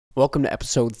Welcome to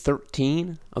episode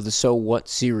 13 of the So What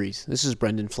series. This is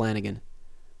Brendan Flanagan.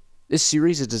 This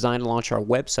series is designed to launch our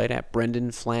website at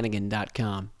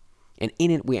brendanflanagan.com, and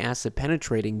in it we ask the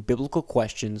penetrating biblical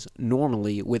questions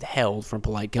normally withheld from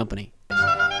polite company.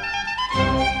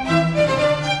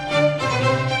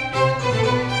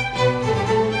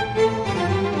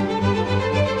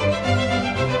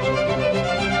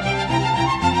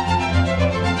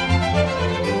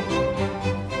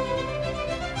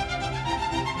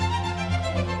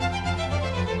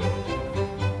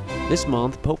 This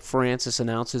month, Pope Francis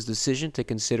announced his decision to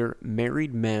consider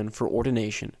married men for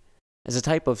ordination as a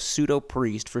type of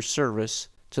pseudo-priest for service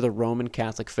to the Roman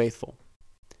Catholic faithful.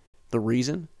 The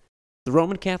reason? The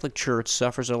Roman Catholic Church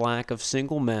suffers a lack of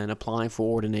single men applying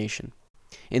for ordination.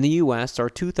 In the U.S., there are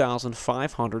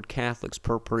 2,500 Catholics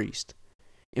per priest.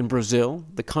 In Brazil,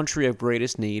 the country of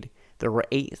greatest need, there were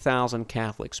 8,000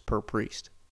 Catholics per priest.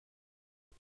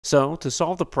 So, to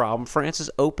solve the problem, Francis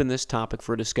opened this topic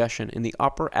for discussion in the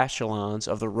upper echelons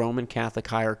of the Roman Catholic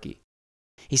hierarchy.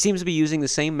 He seems to be using the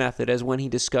same method as when he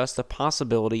discussed the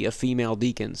possibility of female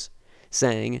deacons,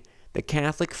 saying, the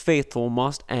Catholic faithful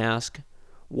must ask,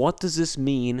 what does this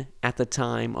mean at the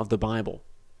time of the Bible?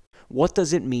 What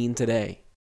does it mean today?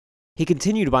 He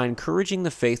continued by encouraging the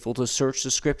faithful to search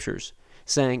the Scriptures,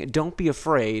 saying, don't be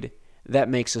afraid, that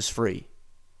makes us free.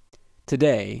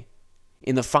 Today,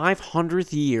 in the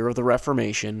 500th year of the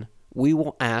Reformation, we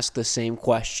will ask the same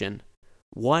question.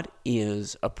 What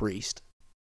is a priest?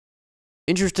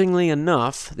 Interestingly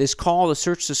enough, this call to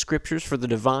search the Scriptures for the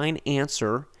divine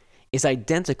answer is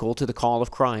identical to the call of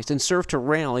Christ and served to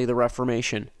rally the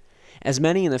Reformation. As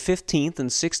many in the 15th and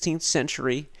 16th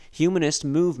century humanist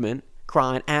movement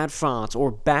cried ad fontes, or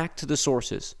back to the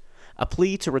sources, a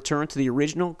plea to return to the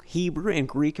original Hebrew and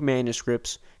Greek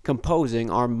manuscripts composing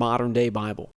our modern-day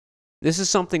Bible. This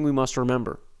is something we must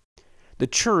remember. The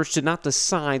church did not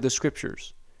decide the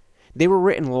Scriptures. They were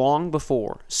written long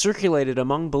before, circulated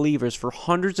among believers for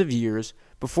hundreds of years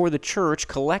before the church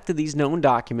collected these known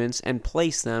documents and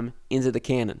placed them into the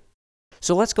canon.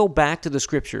 So let's go back to the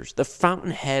Scriptures, the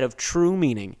fountainhead of true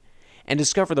meaning, and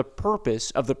discover the purpose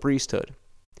of the priesthood.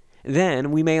 Then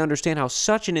we may understand how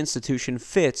such an institution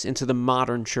fits into the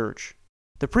modern church.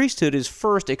 The priesthood is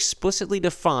first explicitly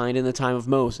defined in the time of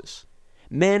Moses.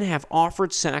 Men have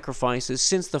offered sacrifices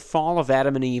since the fall of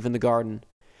Adam and Eve in the garden.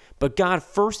 But God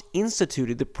first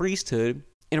instituted the priesthood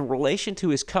in relation to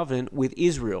his covenant with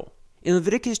Israel. In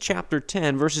Leviticus chapter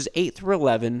 10, verses 8 through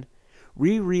 11,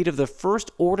 we read of the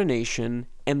first ordination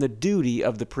and the duty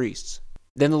of the priests.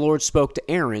 Then the Lord spoke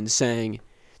to Aaron, saying,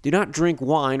 do not drink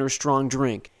wine or strong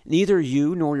drink, neither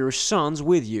you nor your sons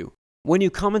with you, when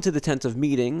you come into the tent of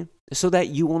meeting, so that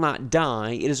you will not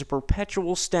die. It is a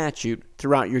perpetual statute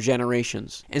throughout your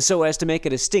generations, and so as to make a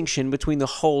distinction between the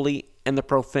holy and the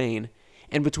profane,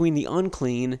 and between the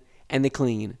unclean and the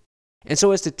clean, and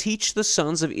so as to teach the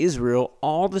sons of Israel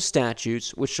all the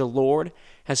statutes which the Lord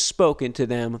has spoken to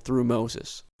them through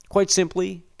Moses. Quite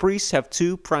simply, priests have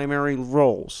two primary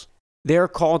roles. They are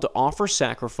called to offer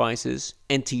sacrifices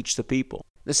and teach the people.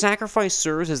 The sacrifice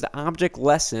serves as the object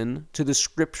lesson to the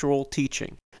scriptural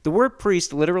teaching. The word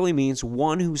priest literally means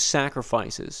one who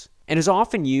sacrifices, and is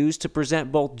often used to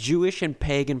present both Jewish and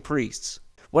pagan priests.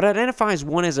 What identifies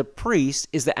one as a priest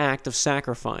is the act of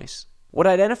sacrifice. What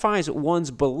identifies one's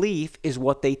belief is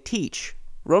what they teach.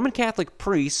 Roman Catholic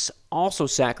priests also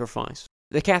sacrifice.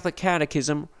 The Catholic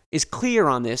Catechism is clear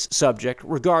on this subject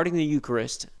regarding the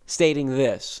Eucharist, stating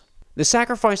this: the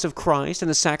sacrifice of Christ and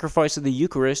the sacrifice of the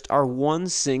Eucharist are one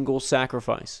single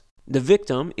sacrifice. The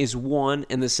victim is one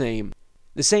and the same.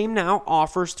 The same now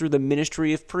offers through the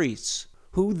ministry of priests,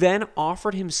 who then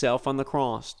offered himself on the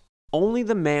cross. Only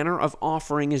the manner of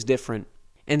offering is different.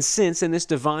 And since in this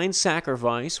divine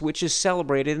sacrifice, which is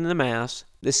celebrated in the Mass,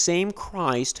 the same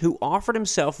Christ who offered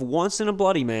himself once in a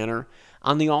bloody manner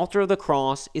on the altar of the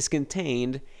cross is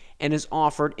contained and is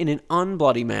offered in an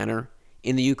unbloody manner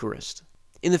in the Eucharist.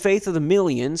 In the faith of the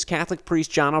millions, Catholic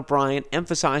priest John O'Brien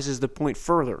emphasizes the point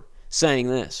further, saying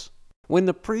this: when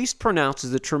the priest pronounces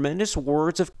the tremendous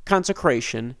words of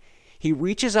consecration, he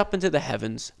reaches up into the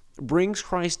heavens, brings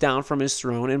Christ down from his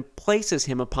throne, and places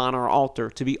him upon our altar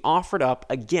to be offered up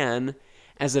again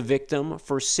as a victim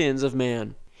for sins of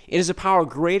man. It is a power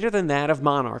greater than that of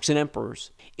monarchs and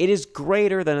emperors. It is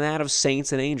greater than that of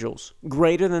saints and angels,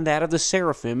 greater than that of the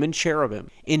seraphim and cherubim.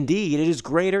 Indeed, it is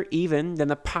greater even than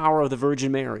the power of the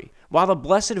Virgin Mary. While the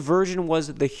Blessed Virgin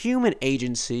was the human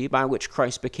agency by which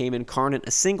Christ became incarnate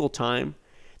a single time,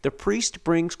 the priest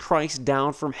brings Christ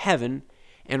down from heaven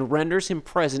and renders him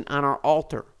present on our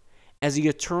altar as the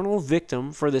eternal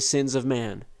victim for the sins of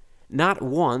man, not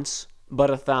once, but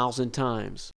 1,000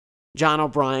 times. John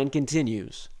O'Brien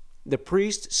continues, "The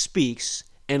priest speaks,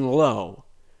 and lo,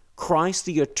 Christ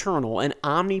the eternal and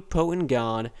omnipotent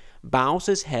God bows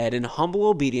his head in humble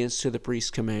obedience to the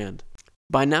priest's command."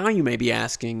 By now you may be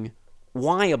asking,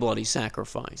 why a bloody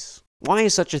sacrifice? Why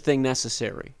is such a thing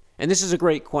necessary? And this is a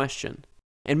great question,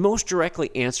 and most directly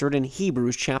answered in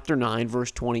Hebrews chapter 9,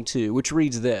 verse 22, which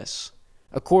reads this,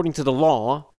 "According to the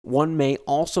law, one may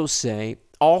also say,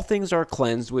 all things are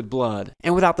cleansed with blood,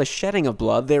 and without the shedding of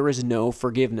blood there is no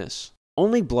forgiveness."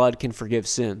 Only blood can forgive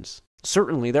sins.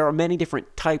 Certainly, there are many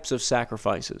different types of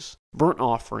sacrifices: burnt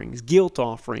offerings, guilt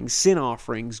offerings, sin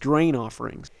offerings, grain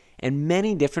offerings, and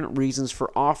many different reasons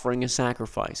for offering a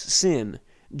sacrifice: sin,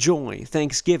 joy,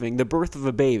 thanksgiving, the birth of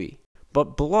a baby.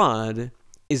 But blood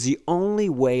is the only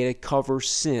way to cover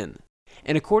sin.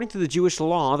 And according to the Jewish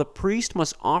law, the priest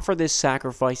must offer this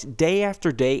sacrifice day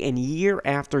after day and year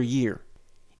after year.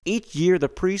 Each year, the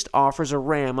priest offers a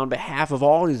ram on behalf of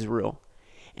all Israel,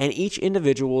 and each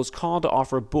individual is called to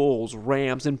offer bulls,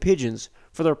 rams, and pigeons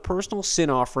for their personal sin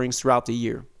offerings throughout the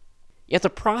year. Yet the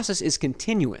process is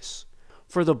continuous,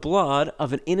 for the blood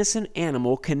of an innocent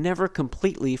animal can never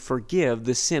completely forgive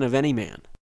the sin of any man.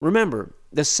 Remember,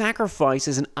 the sacrifice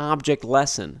is an object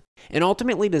lesson, and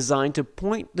ultimately designed to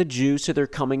point the Jews to their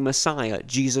coming Messiah,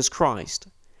 Jesus Christ,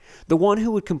 the one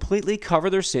who would completely cover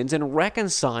their sins and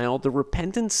reconcile the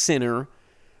repentant sinner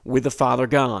with the Father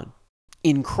God.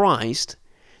 In Christ,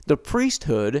 the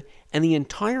priesthood and the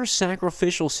entire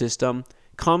sacrificial system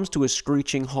comes to a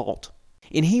screeching halt.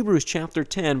 In Hebrews chapter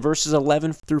 10, verses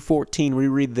 11 through 14, we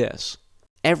read this,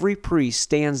 "Every priest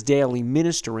stands daily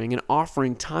ministering and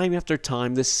offering time after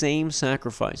time the same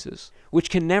sacrifices, which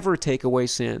can never take away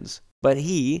sins. But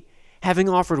he, having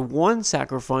offered one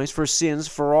sacrifice for sins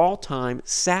for all time,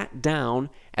 sat down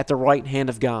at the right hand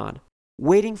of God,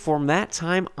 waiting from that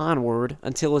time onward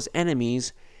until his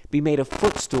enemies be made a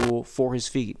footstool for his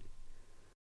feet.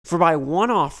 For by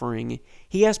one offering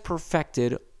he has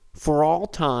perfected for all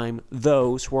time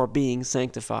those who are being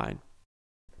sanctified."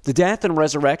 The death and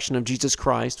resurrection of Jesus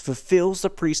Christ fulfills the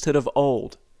priesthood of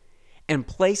old and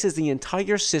places the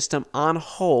entire system on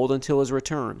hold until his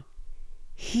return.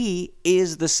 He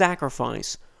is the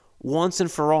sacrifice once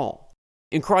and for all.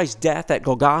 In Christ's death at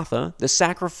Golgotha, the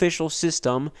sacrificial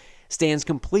system stands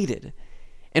completed,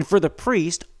 and for the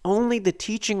priest, only the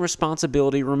teaching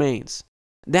responsibility remains.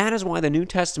 That is why the New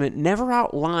Testament never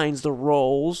outlines the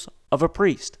roles of a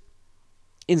priest.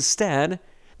 Instead,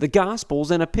 the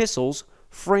Gospels and epistles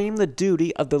frame the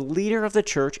duty of the leader of the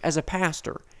church as a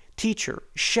pastor, teacher,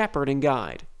 shepherd, and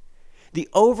guide. The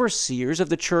overseers of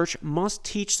the church must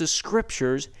teach the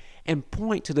Scriptures and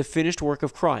point to the finished work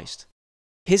of Christ.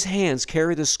 His hands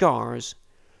carry the scars,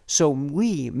 so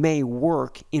we may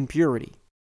work in purity.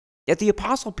 Yet the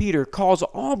Apostle Peter calls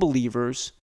all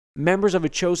believers members of a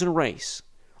chosen race,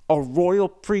 a royal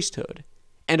priesthood,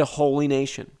 and a holy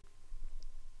nation.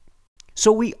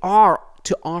 So we are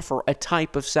to offer a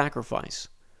type of sacrifice.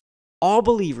 All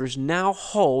believers now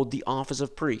hold the office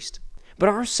of priest. But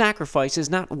our sacrifice is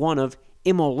not one of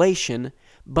immolation,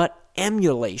 but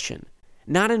emulation,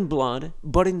 not in blood,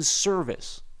 but in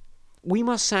service. We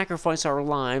must sacrifice our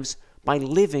lives by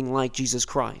living like Jesus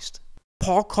Christ.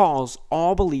 Paul calls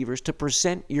all believers to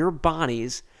present your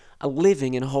bodies a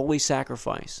living and holy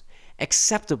sacrifice,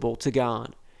 acceptable to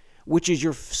God, which is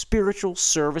your spiritual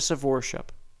service of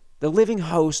worship. The living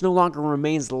host no longer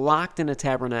remains locked in a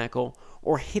tabernacle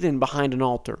or hidden behind an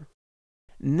altar.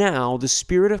 Now the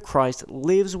Spirit of Christ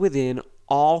lives within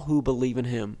all who believe in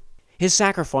him. His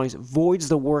sacrifice voids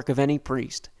the work of any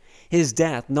priest. His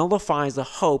death nullifies the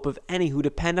hope of any who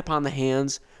depend upon the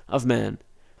hands of men.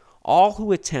 All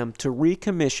who attempt to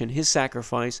recommission his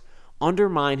sacrifice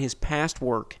undermine his past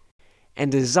work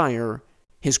and desire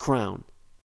his crown.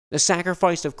 The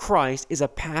sacrifice of Christ is a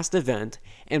past event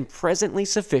and presently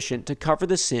sufficient to cover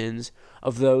the sins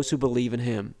of those who believe in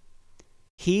him.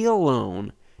 He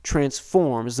alone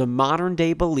transforms the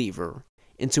modern-day believer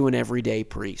into an everyday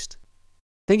priest.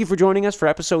 Thank you for joining us for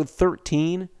episode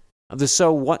 13 of the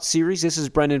So What series. This is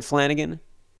Brendan Flanagan.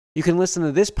 You can listen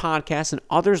to this podcast and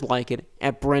others like it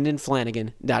at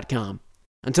brendanflanagan.com.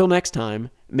 Until next time,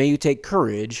 may you take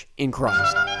courage in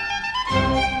Christ.